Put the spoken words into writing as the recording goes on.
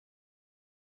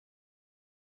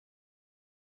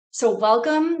So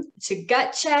welcome to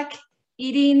Gut Check,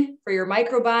 Eating for Your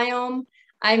Microbiome.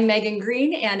 I'm Megan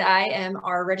Green, and I am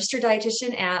our registered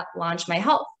dietitian at Launch My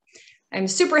Health. I'm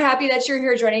super happy that you're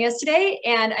here joining us today,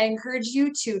 and I encourage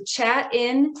you to chat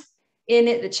in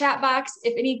the chat box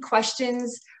if any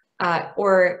questions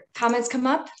or comments come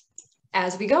up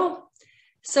as we go.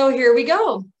 So here we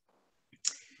go.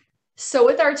 So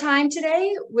with our time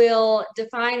today, we'll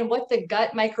define what the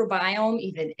gut microbiome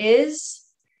even is.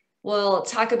 We'll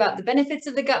talk about the benefits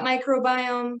of the gut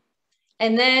microbiome,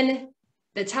 and then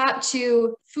the top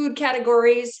 2 food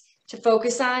categories to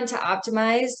focus on to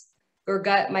optimize your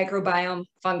gut microbiome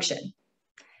function.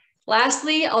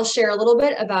 Lastly, I'll share a little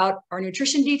bit about our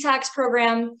nutrition detox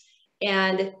program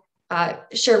and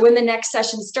share when the next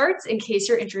session starts in case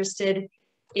you're interested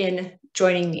in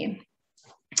joining me.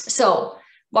 So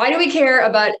why do we care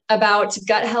about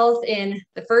gut health in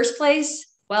the first place?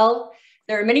 Well,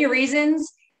 there are many reasons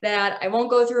that I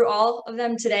won't go through all of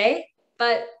them today,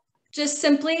 but just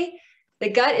simply, the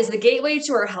gut is the gateway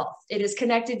to our health. It is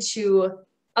connected to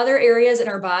other areas in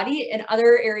our body and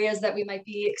other areas that we might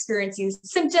be experiencing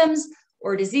symptoms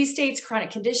or disease states, chronic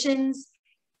conditions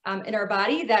in our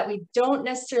body that we don't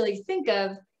necessarily think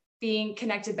of being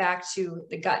connected back to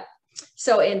the gut.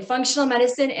 So in functional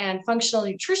medicine and functional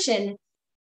nutrition,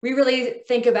 we really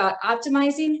think about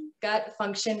optimizing gut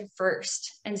function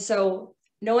first. And so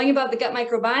knowing about the gut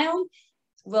microbiome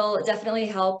will definitely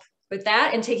help with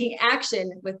that, and taking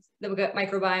action with the gut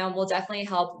microbiome will definitely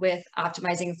help with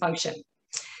optimizing function.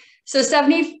 So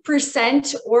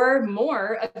 70% or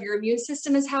more of your immune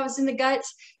system is housed in the gut.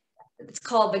 It's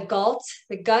called the GALT,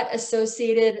 the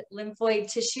gut-associated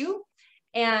lymphoid tissue.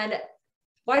 And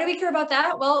why do we care about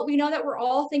that? Well, we know that we're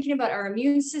all thinking about our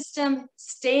immune system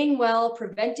staying well,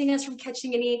 preventing us from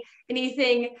catching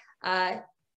anything,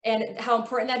 and how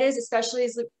important that is, especially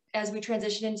as we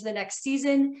transition into the next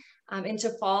season,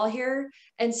 into fall here.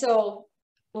 And so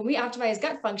when we optimize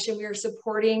gut function, we are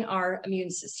supporting our immune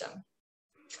system.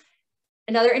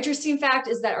 Another interesting fact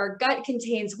is that our gut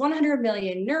contains 100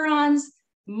 million neurons,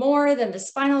 more than the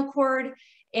spinal cord,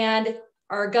 and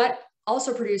our gut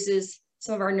also produces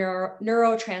some of our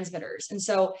neurotransmitters. And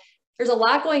so there's a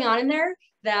lot going on in there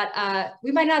that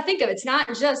we might not think of. It's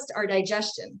not just our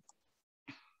digestion.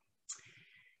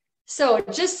 So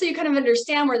just so you kind of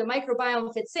understand where the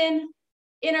microbiome fits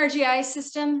in our GI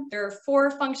system, there are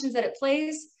 4 functions that it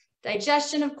plays: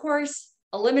 digestion, of course,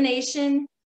 elimination,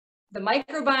 the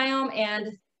microbiome,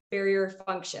 and barrier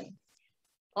function.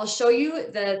 I'll show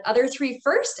you the other 3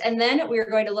 first, and then we are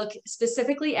going to look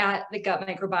specifically at the gut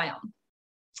microbiome.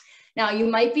 Now, you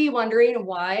might be wondering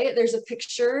why there's a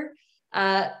picture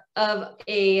of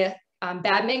a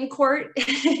badminton court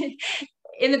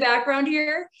in the background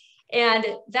here. And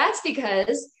that's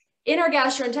because in our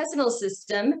gastrointestinal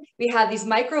system, we have these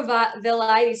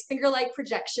microvilli, these finger-like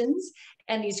projections,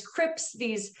 and these crypts,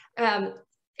 these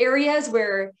areas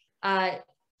where our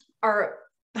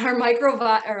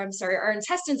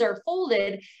intestines are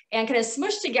folded and kind of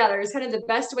smushed together is kind of the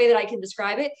best way that I can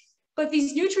describe it. But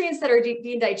these nutrients that are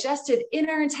being digested in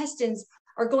our intestines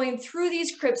are going through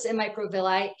these crypts and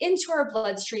microvilli into our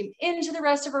bloodstream, into the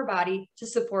rest of our body to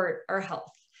support our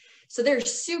health. So they're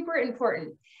super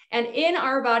important. And in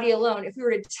our body alone, if we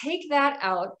were to take that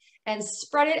out and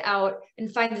spread it out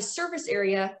and find the surface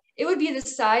area, it would be the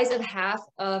size of half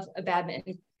of a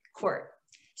badminton court.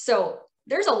 So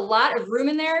there's a lot of room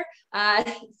in there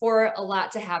for a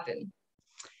lot to happen.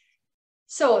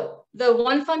 So the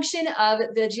one function of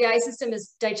the GI system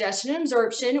is digestion and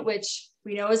absorption, which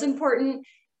we know is important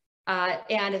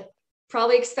and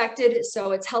probably expected.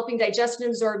 So it's helping digest and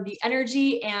absorb the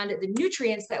energy and the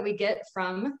nutrients that we get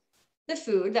from the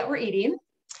food that we're eating.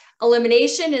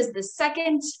 Elimination is the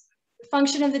second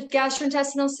function of the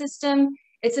gastrointestinal system.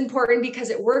 It's important because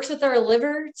it works with our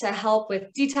liver to help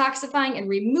with detoxifying and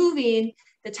removing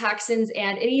the toxins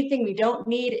and anything we don't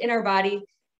need in our body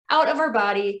out of our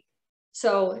body,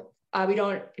 so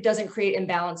it doesn't create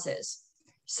imbalances.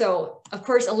 So of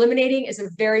course, eliminating is a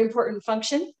very important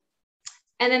function.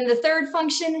 And then the third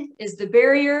function is the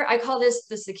barrier. I call this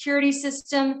the security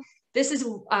system. This is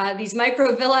these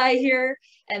microvilli here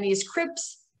and these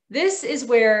crypts. This is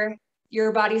where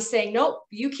your body's saying, nope,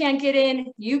 you can't get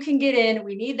in, you can get in.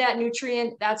 We need that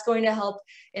nutrient. That's going to help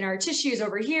in our tissues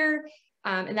over here.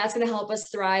 And that's going to help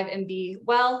us thrive and be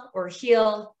well or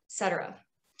heal, etc.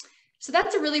 So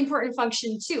that's a really important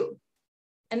function too.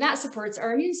 And that supports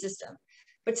our immune system.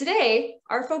 But today,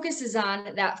 our focus is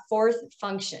on that 4th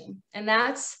function, and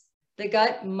that's the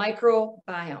gut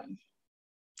microbiome.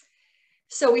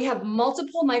 So we have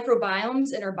multiple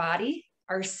microbiomes in our body.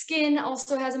 Our skin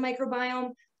also has a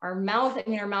microbiome. our mouth. I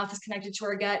mean, our mouth is connected to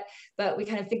our gut, but we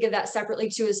kind of think of that separately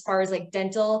too, as far as like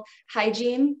dental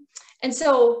hygiene. And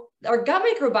so our gut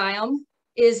microbiome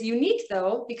is unique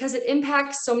though, because it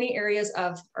impacts so many areas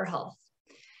of our health.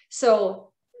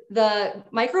 So the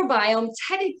microbiome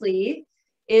technically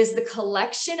is the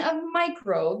collection of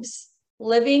microbes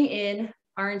living in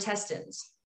our intestines.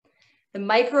 The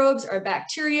microbes are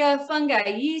bacteria, fungi,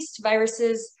 yeast,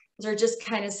 viruses. Those are just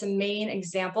kind of some main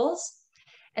examples.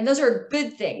 And those are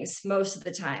good things most of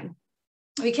the time.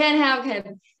 We can have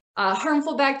kind of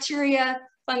harmful bacteria,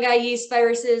 fungi, yeast,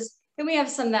 viruses, and we have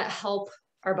some that help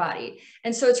our body.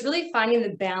 And so it's really finding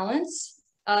the balance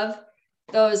of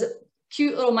those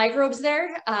cute little microbes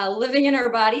there living in our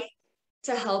body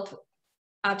to help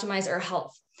optimize our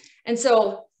health. And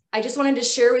so I just wanted to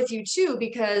share with you too,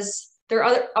 because there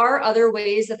are other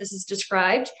ways that this is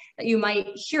described that you might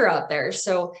hear out there.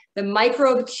 So the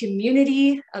microbe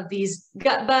community of these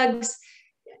gut bugs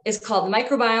is called the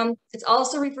microbiome. It's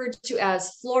also referred to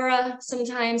as flora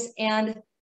sometimes, and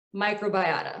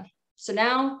microbiota. So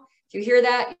now if you hear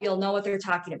that, you'll know what they're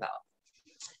talking about.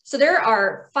 So there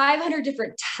are 500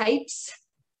 different types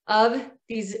of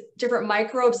these different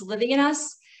microbes living in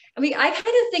us. I mean, I kind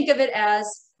of think of it as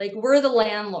like we're the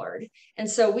landlord. And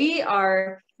so we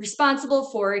are responsible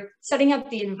for setting up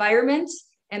the environment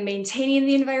and maintaining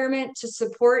the environment to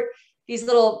support these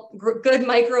little good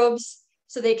microbes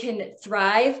so they can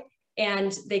thrive,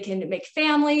 and they can make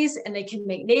families, and they can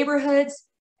make neighborhoods,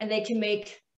 and they can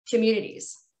make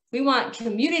communities. We want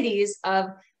communities of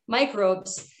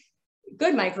microbes,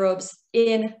 good microbes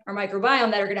in our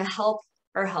microbiome that are going to help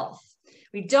our health.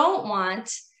 We don't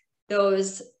want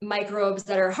those microbes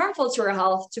that are harmful to our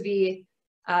health to be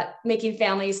making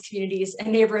families, communities,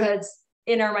 and neighborhoods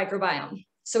in our microbiome.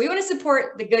 So we want to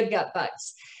support the good gut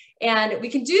bugs. And we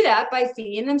can do that by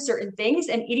feeding them certain things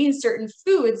and eating certain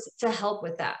foods to help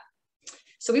with that.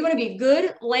 So we want to be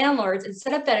good landlords and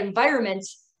set up that environment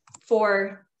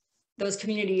for those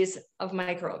communities of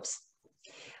microbes.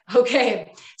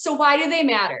 Okay, so why do they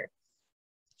matter?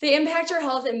 They impact our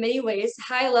health in many ways.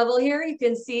 High level here, you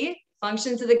can see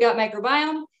functions of the gut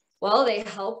microbiome. Well, they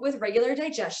help with regular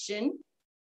digestion,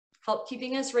 help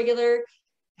keeping us regular,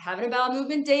 having a bowel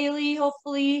movement daily,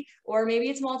 hopefully, or maybe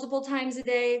it's multiple times a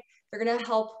day. They're going to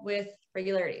help with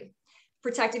regularity.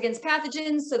 Protect against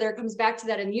pathogens. So there comes back to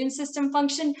that immune system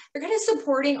function. They're kind of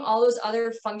supporting all those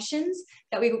other functions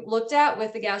that we looked at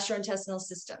with the gastrointestinal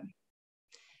system.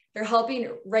 They're helping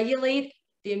regulate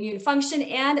the immune function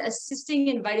and assisting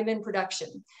in vitamin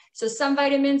production. So some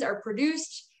vitamins are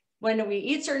produced when we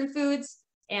eat certain foods,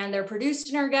 and they're produced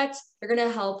in our gut. They're going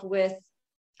to help with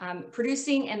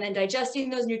producing and then digesting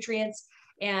those nutrients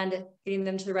and getting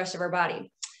them to the rest of our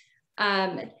body.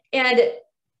 And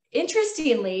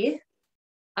interestingly,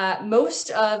 most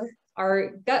of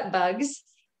our gut bugs,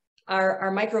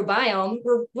 our microbiome,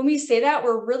 when we say that,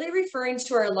 we're really referring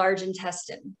to our large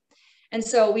intestine. And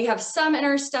so we have some in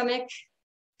our stomach,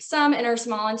 some in our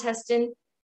small intestine,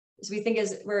 as we think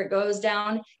is where it goes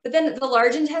down. But then the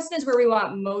large intestine is where we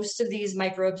want most of these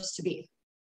microbes to be.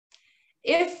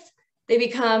 If they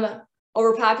become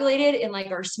overpopulated in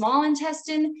like our small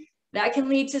intestine, that can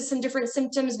lead to some different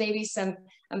symptoms. Maybe some,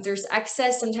 if there's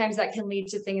excess, sometimes that can lead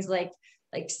to things like,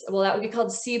 well, that would be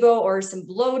called SIBO, or some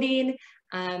bloating,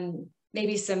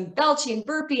 maybe some belching,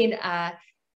 burping,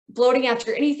 bloating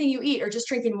after anything you eat, or just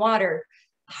drinking water,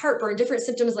 heartburn, different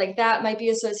symptoms like that might be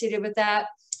associated with that.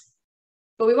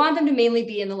 But we want them to mainly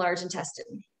be in the large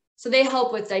intestine. So they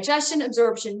help with digestion,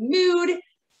 absorption, mood,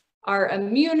 our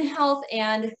immune health,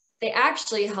 and they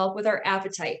actually help with our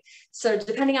appetite. So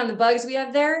depending on the bugs we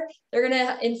have there, they're going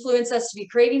to influence us to be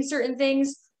craving certain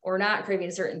things or not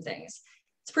craving certain things.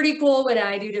 It's pretty cool when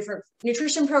I do different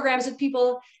nutrition programs with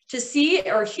people to see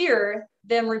or hear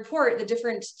them report the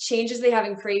different changes they have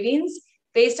in cravings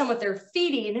based on what they're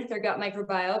feeding their gut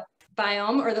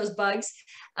microbiome or those bugs,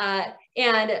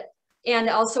 and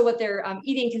also what they're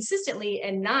eating consistently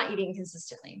and not eating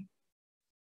consistently.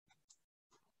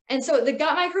 And so the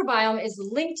gut microbiome is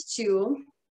linked to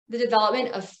the development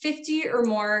of 50 or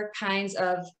more kinds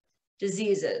of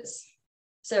diseases.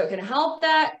 So it can help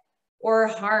that or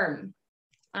harm.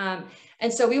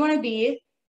 And so we want to be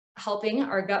helping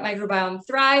our gut microbiome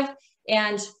thrive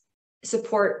and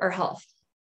support our health.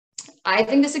 I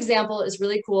think this example is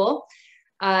really cool.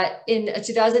 In a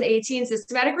 2018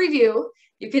 systematic review,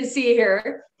 you can see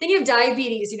here, thinking of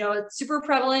diabetes, you know, it's super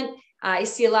prevalent. I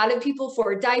see a lot of people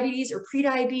for diabetes or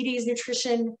pre-diabetes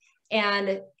nutrition.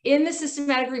 And in the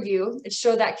systematic review, it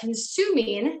showed that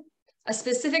consuming a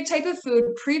specific type of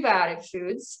food, prebiotic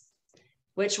foods,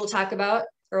 which we'll talk about,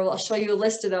 or I'll show you a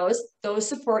list of those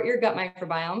support your gut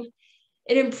microbiome.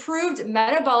 It improved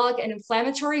metabolic and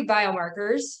inflammatory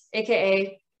biomarkers,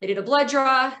 AKA they did a blood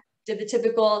draw, did the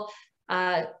typical,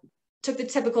 took the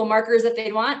typical markers that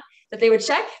they would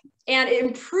check, and it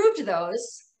improved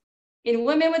those in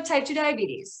women with type 2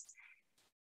 diabetes.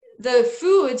 The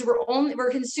foods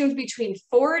were consumed between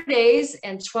 4 days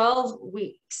and 12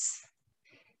 weeks.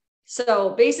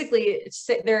 So basically,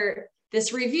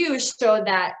 this review showed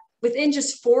that within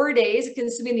just 4 days of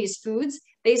consuming these foods,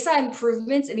 they saw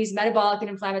improvements in these metabolic and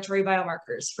inflammatory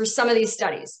biomarkers for some of these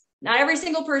studies. Not every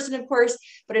single person, of course,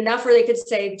 but enough where they could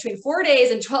say between 4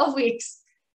 days and 12 weeks,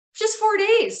 just 4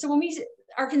 days. So when we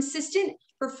are consistent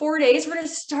for 4 days, we're going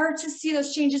to start to see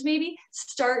those changes, maybe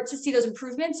start to see those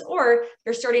improvements, or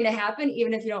they're starting to happen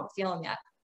even if you don't feel them yet.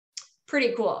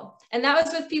 Pretty cool. And that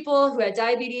was with people who had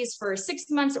diabetes for 6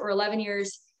 months or 11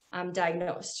 years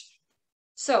diagnosed.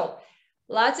 So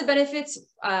lots of benefits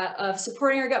of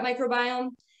supporting our gut microbiome.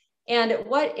 And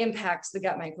what impacts the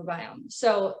gut microbiome?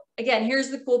 So again,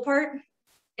 here's the cool part.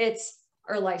 It's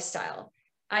our lifestyle.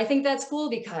 I think that's cool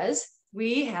because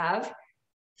we have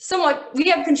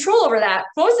control over that,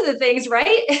 most of the things,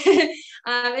 right?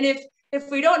 And if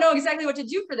we don't know exactly what to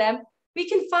do for them, we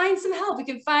can find some help. We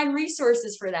can find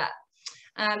resources for that.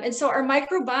 And so our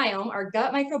microbiome, our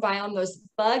gut microbiome, those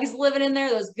bugs living in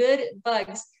there, those good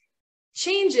bugs,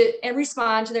 change it and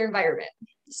respond to their environment.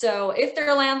 So if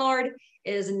their landlord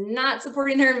is not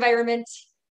supporting their environment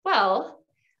well,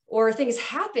 or things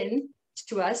happen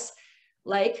to us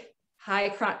like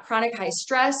chronic high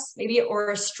stress, maybe,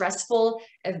 or a stressful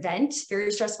event,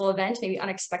 very stressful event, maybe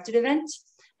unexpected event,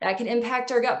 that can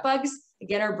impact our gut bugs.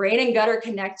 Again, our brain and gut are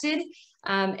connected.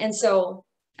 And so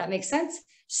that makes sense.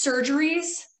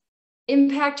 Surgeries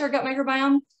impact our gut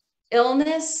microbiome,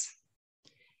 illness,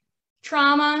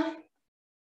 trauma,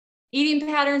 eating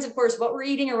patterns, of course, what we're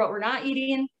eating or what we're not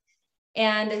eating,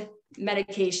 and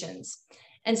medications.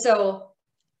 And so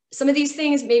some of these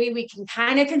things, maybe we can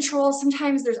kind of control.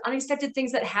 Sometimes there's unexpected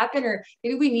things that happen, or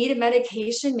maybe we need a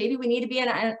medication. Maybe we need to be on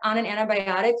an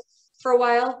antibiotic for a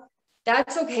while.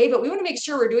 That's okay, but we want to make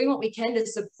sure we're doing what we can to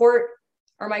support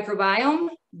our microbiome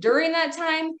during that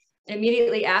time and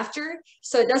immediately after,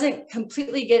 so it doesn't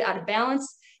completely get out of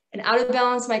balance. And out of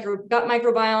balance gut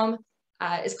microbiome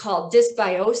is called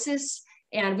dysbiosis,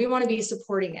 and we want to be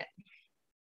supporting it.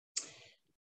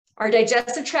 Our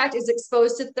digestive tract is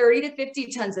exposed to 30 to 50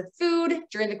 tons of food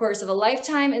during the course of a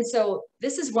lifetime. And so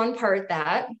this is one part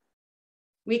that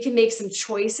we can make some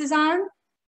choices on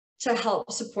to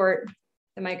help support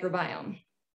the microbiome.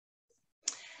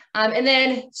 And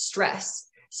then stress.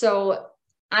 So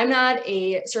I'm not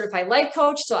a certified life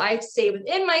coach, so I stay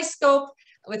within my scope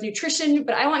with nutrition,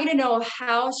 but I want you to know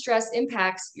how stress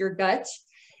impacts your gut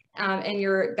and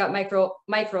your gut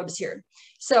microbes here.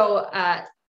 So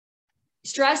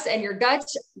stress and your gut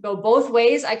go both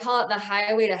ways. I call it the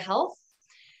highway to health.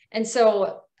 And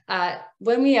so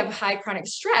when we have high chronic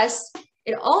stress,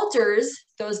 it alters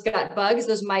those gut bugs,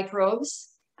 those microbes,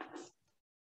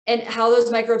 and how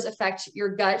those microbes affect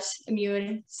your gut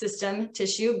immune system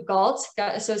tissue, GALT,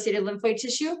 gut-associated lymphoid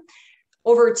tissue.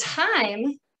 Over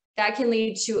time, that can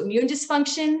lead to immune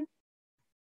dysfunction,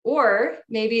 or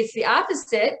maybe it's the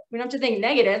opposite. We don't have to think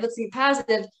negative, let's think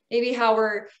positive. Maybe how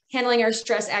we're handling our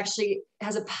stress actually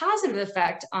has a positive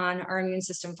effect on our immune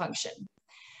system function.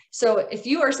 So if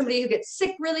you are somebody who gets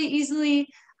sick really easily,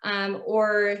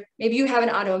 or maybe you have an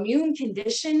autoimmune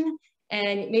condition,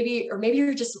 and maybe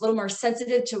you're just a little more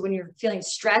sensitive to when you're feeling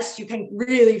stressed, you can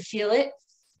really feel it.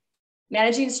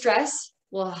 Managing stress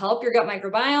will help your gut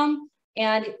microbiome,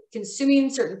 and consuming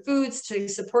certain foods to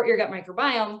support your gut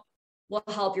microbiome will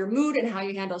help your mood and how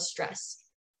you handle stress.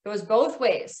 It goes both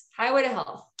ways, highway to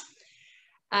health.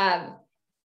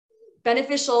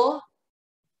 Beneficial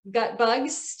gut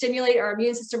bugs stimulate our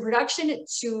immune system production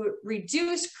to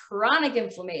reduce chronic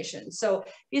inflammation. So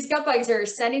these gut bugs are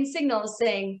sending signals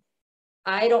saying,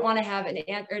 I don't want to have an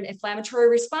inflammatory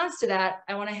response to that.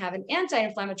 I want to have an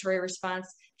anti-inflammatory response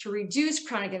to reduce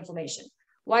chronic inflammation.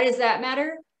 Why does that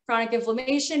matter? Chronic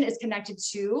inflammation is connected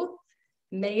to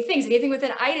many things, anything with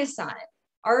an itis on it,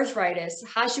 arthritis,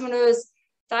 Hashimoto's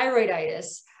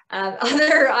thyroiditis,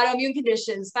 other autoimmune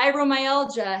conditions,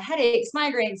 fibromyalgia, headaches,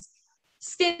 migraines,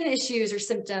 skin issues or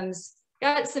symptoms,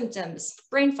 gut symptoms,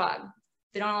 brain fog.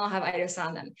 They don't all have itis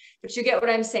on them, but you get what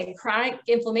I'm saying. Chronic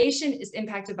inflammation is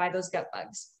impacted by those gut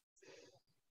bugs.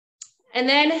 And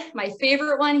then my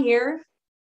favorite one here,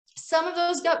 some of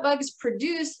those gut bugs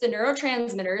produce the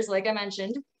neurotransmitters, like I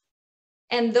mentioned,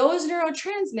 and those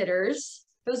neurotransmitters,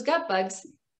 those gut bugs,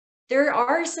 there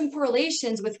are some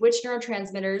correlations with which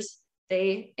neurotransmitters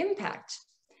they impact.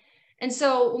 And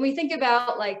so when we think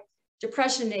about like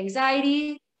depression and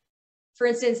anxiety, For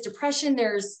instance, depression,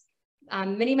 there's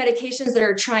many medications that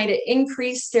are trying to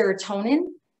increase serotonin.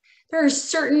 There are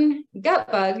certain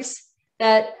gut bugs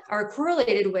that are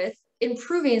correlated with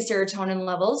improving serotonin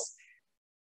levels,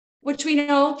 which we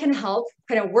know can help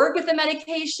kind of work with the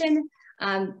medication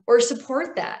or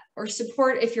support that, or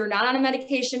support if you're not on a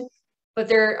medication, but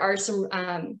there are some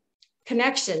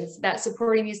connections that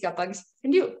supporting these gut bugs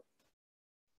can do.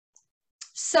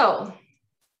 So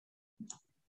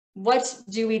what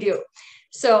do we do?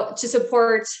 So to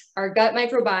support our gut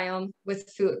microbiome with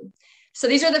food. So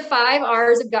these are the 5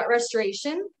 R's of gut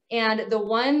restoration. And the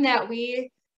one that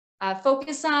we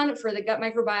focus on for the gut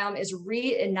microbiome is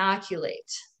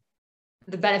re-inoculate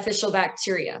the beneficial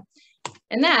bacteria.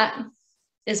 And that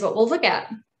is what we'll look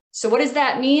at. So what does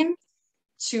that mean?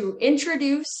 To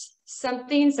introduce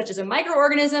something such as a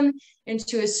microorganism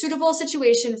into a suitable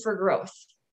situation for growth.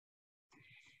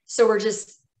 So we're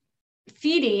just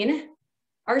feeding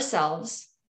ourselves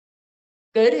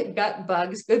good gut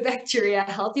bugs, good bacteria,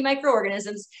 healthy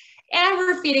microorganisms, and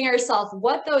we're feeding ourselves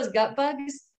what those gut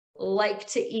bugs like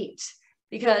to eat.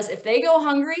 Because if they go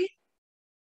hungry,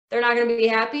 they're not going to be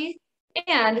happy,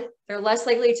 and they're less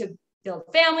likely to build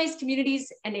families,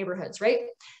 communities, and neighborhoods, right?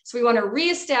 So we want to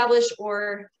reestablish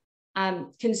or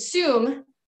consume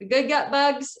the good gut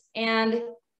bugs and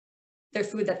their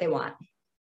food that they want.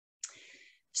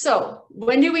 So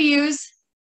when do we use,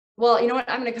 well, you know what,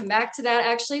 I'm going to come back to that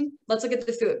actually. Let's look at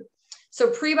the food. So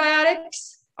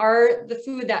prebiotics are the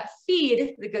food that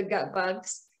feed the good gut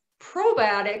bugs.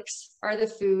 Probiotics are the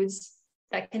foods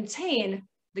that contain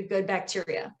the good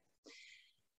bacteria.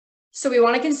 So we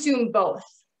want to consume both.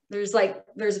 There's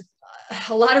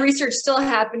a lot of research still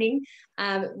happening,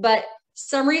 but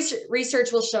some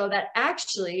research will show that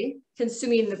actually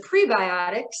consuming the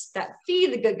prebiotics that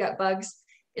feed the good gut bugs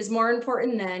is more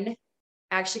important than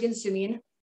actually consuming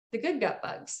the good gut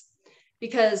bugs.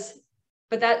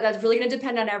 But that's really going to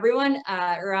depend on everyone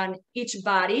or on each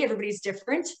body. Everybody's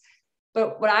different.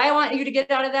 But what I want you to get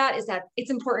out of that is that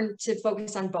it's important to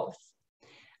focus on both.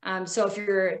 So if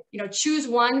you're, choose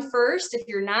one first. If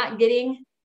you're not getting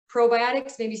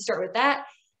probiotics, maybe start with that.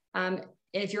 And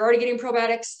if you're already getting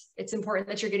probiotics, it's important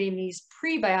that you're getting these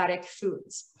prebiotic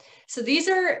foods. So these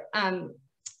are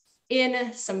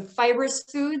in some fibrous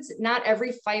foods. Not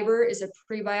every fiber is a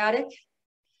prebiotic,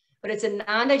 but it's a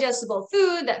non-digestible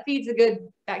food that feeds the good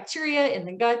bacteria in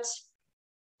the gut.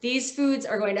 These foods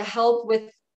are going to help with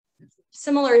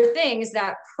similar things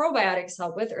that probiotics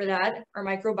help with, or that our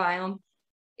microbiome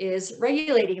is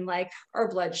regulating, like our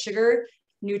blood sugar,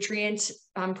 nutrient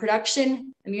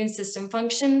production, immune system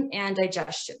function, and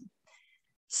digestion.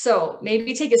 So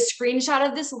maybe take a screenshot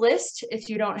of this list if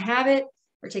you don't have it,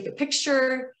 or take a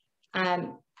picture.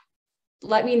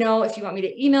 Let me know if you want me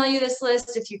to email you this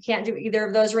list if you can't do either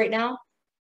of those right now.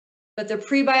 But the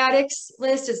prebiotics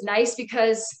list is nice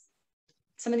because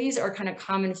some of these are kind of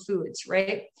common foods,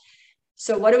 right?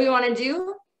 So what do we want to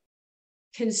do?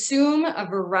 Consume a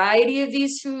variety of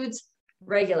these foods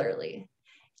regularly.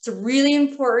 It's really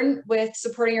important with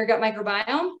supporting your gut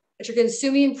microbiome that you're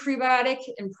consuming prebiotic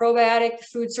and probiotic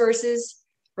food sources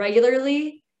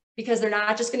regularly, because they're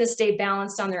not just going to stay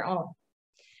balanced on their own.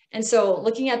 And so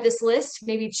looking at this list,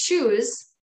 maybe choose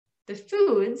the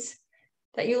foods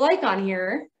that you like on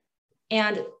here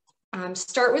and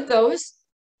start with those.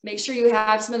 Make sure you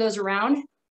have some of those around,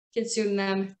 consume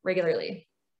them regularly.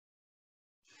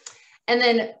 And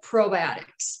then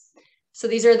probiotics. So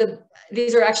these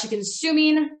are actually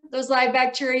consuming those live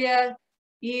bacteria,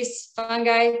 yeast,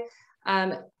 fungi,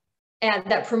 and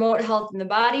that promote health in the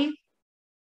body.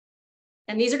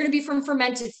 And these are going to be from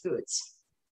fermented foods.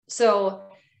 So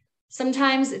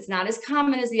sometimes it's not as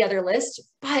common as the other list,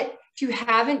 but if you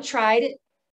haven't tried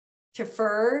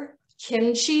kefir,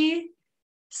 kimchi,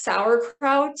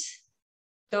 sauerkraut,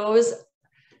 those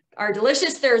are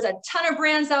delicious. There's a ton of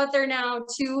brands out there now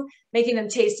too, making them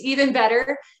taste even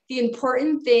better. The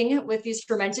important thing with these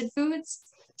fermented foods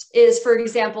is, for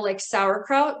example, like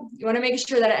sauerkraut, you want to make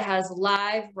sure that it has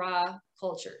live, raw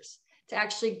cultures to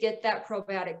actually get that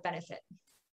probiotic benefit.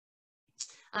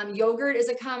 Yogurt is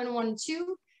a common one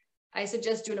too. I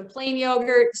suggest doing a plain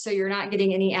yogurt so you're not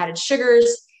getting any added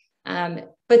sugars.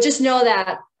 But just know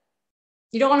that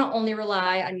you don't want to only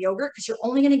rely on yogurt, because you're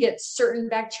only going to get certain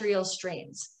bacterial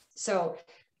strains. So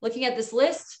looking at this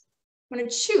list, I'm going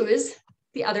to choose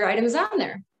the other items on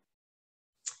there.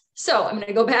 So I'm going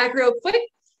to go back real quick.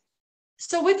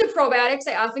 So with the probiotics,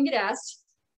 I often get asked,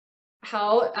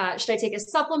 how should I take a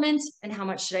supplement and how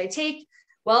much should I take?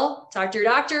 Well, talk to your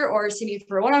doctor or see me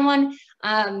for a one-on-one.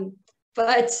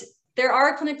 But there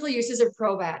are clinical uses of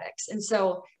probiotics. And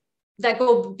so that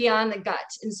go beyond the gut.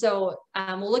 And so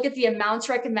we'll look at the amounts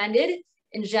recommended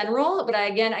in general, but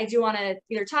I do want to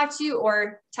either talk to you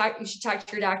or you should talk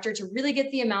to your doctor to really get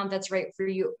the amount that's right for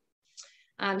you.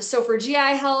 So for GI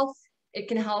health, it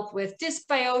can help with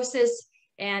dysbiosis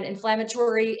and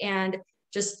inflammatory and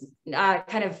just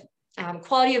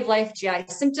quality of life GI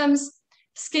symptoms,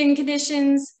 skin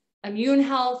conditions, immune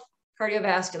health,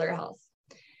 cardiovascular health.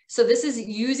 So this is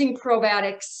using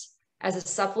probiotics as a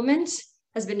supplement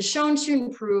has been shown to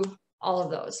improve all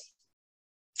of those.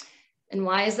 And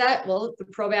why is that? Well, the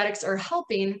probiotics are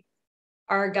helping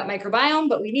our gut microbiome,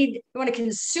 but we want to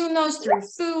consume those through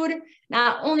food,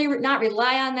 not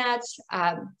rely on that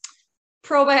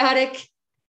probiotic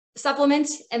supplement,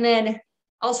 and then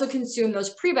also consume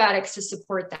those prebiotics to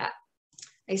support that.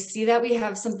 I see that we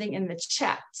have something in the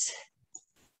chat.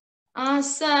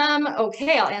 Awesome.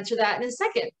 Okay, I'll answer that in a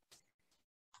second.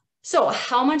 So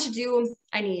how much do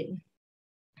I need?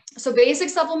 So basic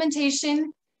supplementation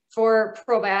for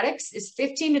probiotics is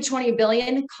 15 to 20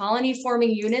 billion colony forming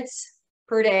units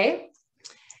per day.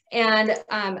 And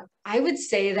I would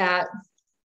say that,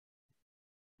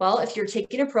 well, if you're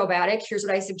taking a probiotic, here's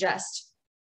what I suggest.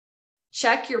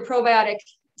 Check your probiotic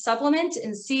supplement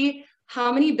and see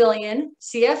how many billion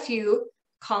CFU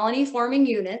colony forming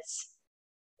units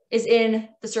is in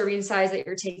the serving size that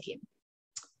you're taking.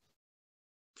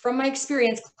 From my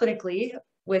experience clinically,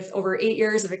 with over 8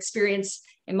 years of experience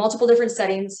in multiple different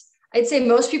settings, I'd say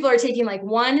most people are taking like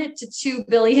 1 to 2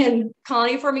 billion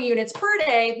colony forming units per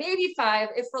day, maybe 5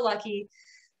 if we're lucky,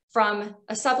 from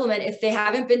a supplement if they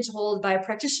haven't been told by a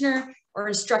practitioner or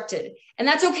instructed. And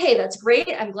that's okay, that's great,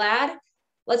 I'm glad.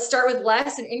 Let's start with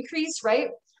less and increase, right?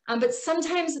 But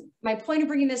sometimes my point of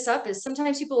bringing this up is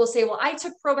sometimes people will say, well, I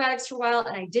took probiotics for a while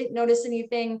and I didn't notice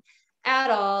anything at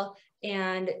all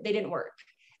and they didn't work.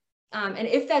 And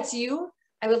if that's you,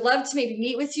 I would love to maybe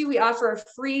meet with you. We offer a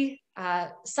free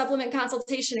supplement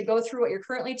consultation to go through what you're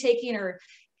currently taking or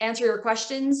answer your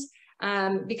questions,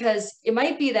 because it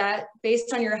might be that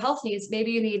based on your health needs,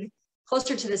 maybe you need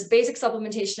closer to this basic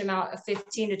supplementation amount of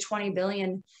 15 to 20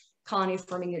 billion colony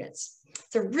forming units.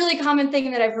 It's a really common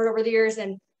thing that I've heard over the years.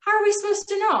 And how are we supposed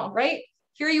to know, right?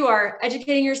 Here you are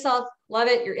educating yourself, love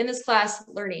it. You're in this class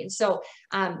learning. So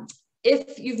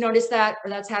if you've noticed that or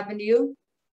that's happened to you,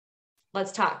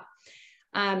 let's talk.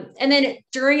 And then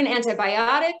during an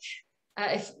antibiotic,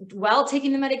 while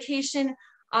taking the medication,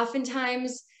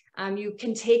 oftentimes you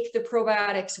can take the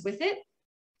probiotics with it.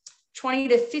 20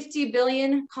 to 50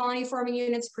 billion colony forming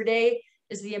units per day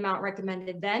is the amount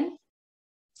recommended then.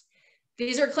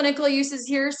 These are clinical uses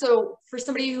here. So for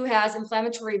somebody who has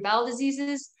inflammatory bowel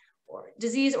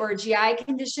disease or a GI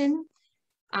condition,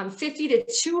 50 to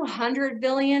 200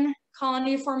 billion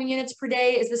colony forming units per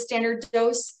day is the standard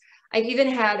dose. I've even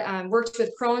had worked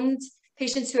with Crohn's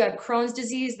patients who have Crohn's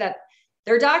disease that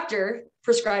their doctor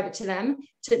prescribed it to them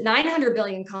to 900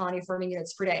 billion colony forming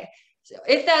units per day. So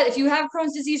if you have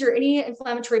Crohn's disease or any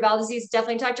inflammatory bowel disease,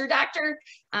 definitely talk to your doctor.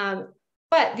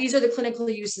 But these are the clinical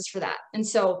uses for that. And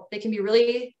so they can be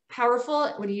really powerful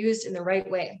when used in the right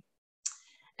way.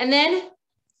 And then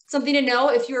something to know,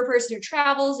 if you're a person who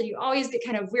travels and you always get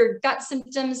kind of weird gut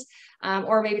symptoms,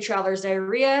 or maybe traveler's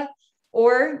diarrhea,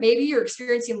 or maybe you're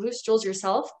experiencing loose stools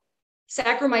yourself,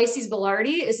 Saccharomyces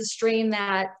boulardii is a strain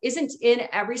that isn't in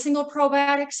every single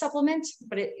probiotic supplement,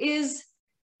 but it is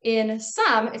in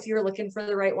some if you're looking for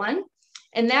the right one.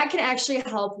 And that can actually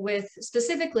help with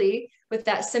specifically with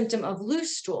that symptom of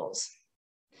loose stools.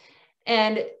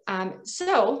 And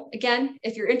so again,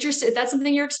 if you're interested, if that's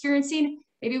something you're experiencing,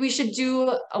 maybe we should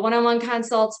do a one-on-one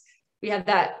consult. We have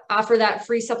offer that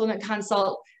free supplement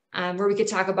consult where we could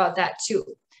talk about that too.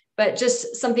 But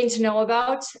just something to know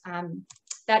about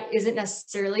that isn't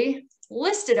necessarily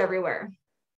listed everywhere.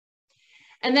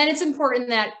 And then it's important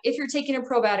that if you're taking a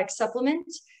probiotic supplement,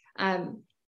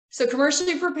 so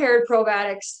commercially prepared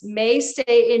probiotics may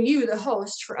stay in you, the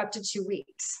host, for up to 2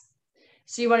 weeks.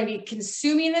 So you want to be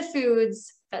consuming the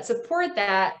foods that support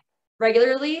that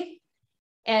regularly.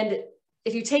 And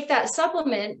if you take that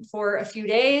supplement for a few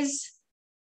days,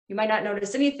 you might not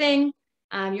notice anything.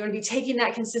 You want to be taking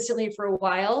that consistently for a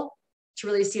while to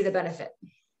really see the benefit.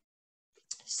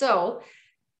 So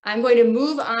I'm going to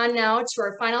move on now to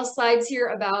our final slides here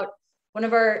about one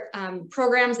of our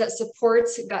programs that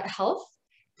supports gut health.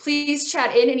 Please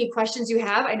chat in any questions you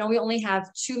have. I know we only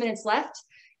have 2 minutes left,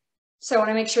 so I want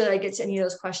to make sure that I get to any of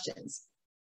those questions.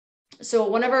 So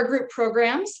one of our group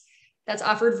programs that's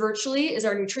offered virtually is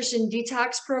our Nutrition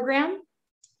Detox program.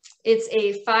 It's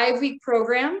a 5-week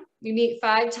program. We meet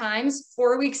 5 times,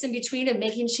 4 weeks in between of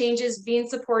making changes, being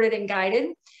supported and guided.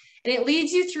 And it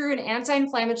leads you through an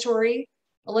anti-inflammatory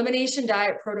elimination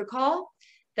diet protocol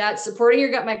that's supporting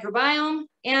your gut microbiome,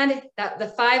 and that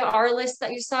the 5R list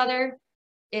that you saw there,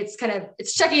 it's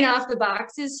checking off the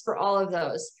boxes for all of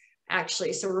those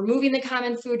actually. So removing the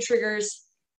common food triggers,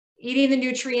 eating the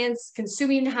nutrients,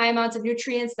 consuming high amounts of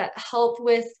nutrients that help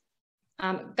with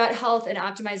gut health and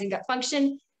optimizing gut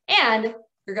function, and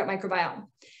your gut microbiome.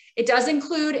 It does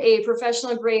include a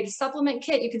professional grade supplement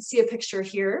kit. You can see a picture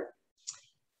here.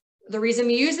 The reason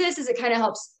we use this is it kind of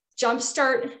helps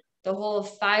jumpstart the whole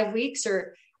 5 weeks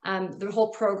or the whole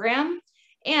program.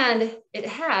 And it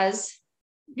has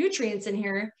nutrients in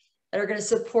here that are going to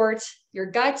support your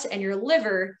gut and your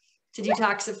liver to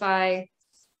detoxify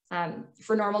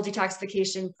for normal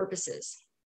detoxification purposes.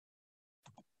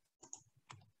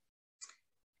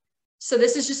 So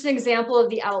this is just an example of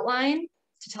the outline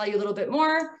to tell you a little bit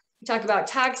more. We talk about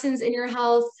toxins in your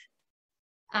health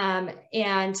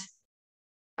and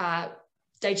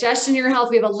digestion in your health.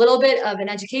 We have a little bit of an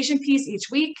education piece each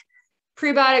week,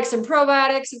 prebiotics and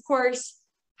probiotics, of course,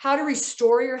 how to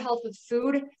restore your health with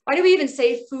food. Why do we even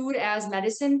say food as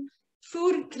medicine?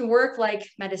 Food can work like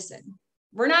medicine.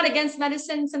 We're not against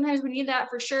medicine. Sometimes we need that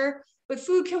for sure, but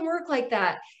food can work like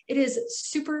that. It is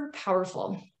super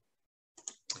powerful.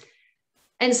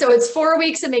 And so it's 4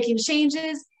 weeks of making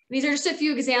changes. These are just a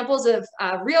few examples of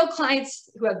real clients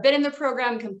who have been in the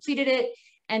program, completed it,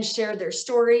 and shared their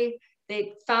story.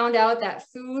 They found out that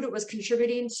food was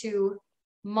contributing to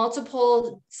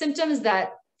multiple symptoms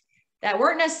that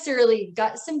weren't necessarily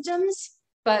gut symptoms,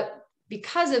 but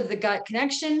because of the gut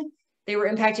connection, they were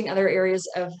impacting other areas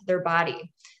of their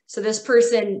body. So this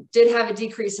person did have a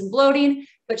decrease in bloating,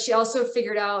 but she also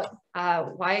figured out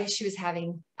why she was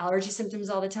having allergy symptoms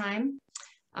all the time,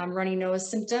 runny nose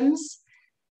symptoms.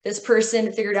 This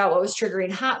person figured out what was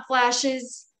triggering hot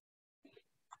flashes.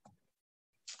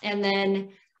 And then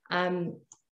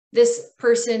this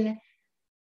person,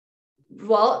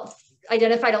 well,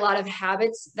 identified a lot of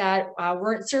habits that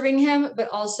weren't serving him, but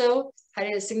also had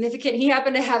a significant, he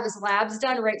happened to have his labs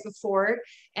done right before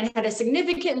and had a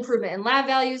significant improvement in lab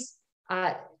values.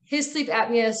 His sleep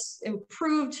apnea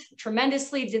improved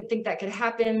tremendously, didn't think that could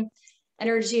happen.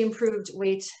 Energy improved,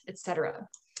 weight, etc.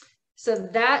 So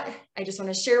that I just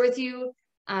want to share with you,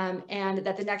 and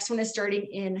that the next one is starting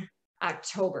in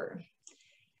October.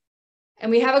 And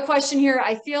we have a question here.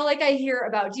 I feel like I hear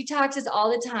about detoxes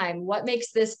all the time. What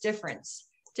makes this different?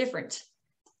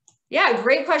 Yeah,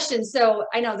 great question. So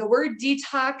I know the word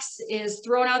detox is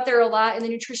thrown out there a lot in the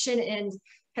nutrition and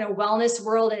kind of wellness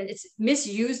world, and it's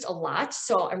misused a lot.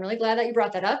 So I'm really glad that you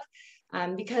brought that up,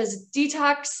 because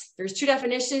detox, there's two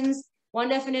definitions. One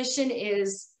definition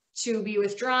is to be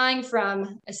withdrawing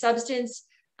from a substance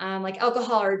like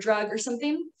alcohol or a drug or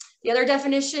something. The other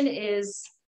definition is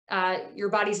your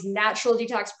body's natural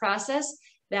detox process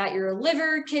that your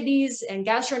liver, kidneys, and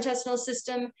gastrointestinal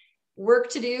system work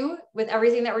to do with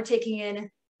everything that we're taking in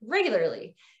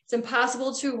regularly. It's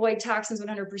impossible to avoid toxins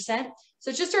 100%. So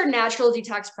it's just our natural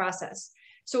detox process.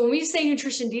 So when we say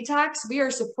nutrition detox, we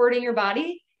are supporting your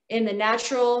body in the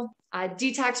natural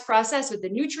detox process with the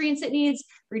nutrients it needs,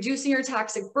 reducing your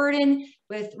toxic burden,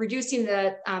 with reducing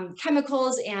the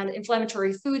chemicals and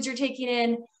inflammatory foods you're taking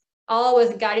in, all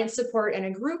with guidance, support, and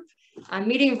a group. I'm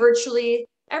meeting virtually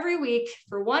every week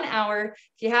for 1 hour.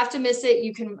 If you have to miss it,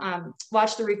 you can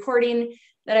watch the recording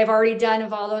that I've already done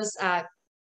of all those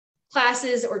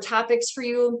classes or topics for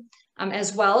you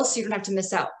as well, so you don't have to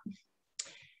miss out.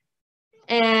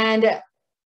 And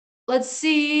let's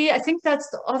see, I think that's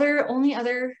the only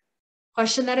other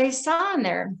question that I saw in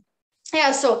there.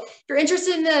 Yeah, so if you're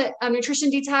interested in the nutrition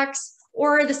detox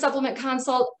or the supplement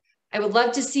consult, I would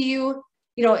love to see you.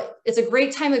 You know, it's a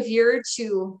great time of year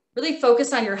to really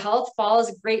focus on your health. Fall is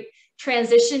a great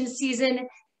transition season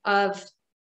of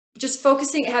just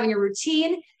focusing, having a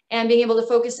routine and being able to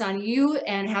focus on you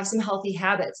and have some healthy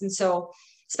habits. And so,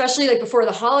 especially like before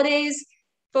the holidays,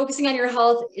 focusing on your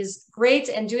health is great,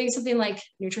 and doing something like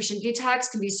nutrition detox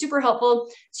can be super helpful.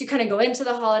 So you kind of go into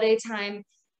the holiday time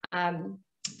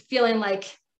feeling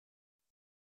like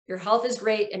your health is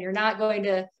great and you're not going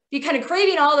to be kind of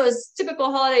craving all those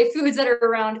typical holiday foods that are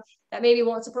around that maybe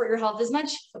won't support your health as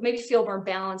much, but maybe feel more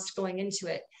balanced going into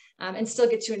it and still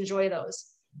get to enjoy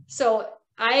those. So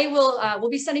I will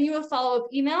be sending you a follow-up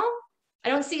email. I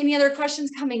don't see any other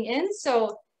questions coming in.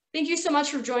 So thank you so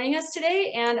much for joining us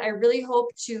today. And I really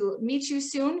hope to meet you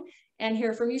soon and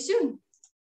hear from you soon.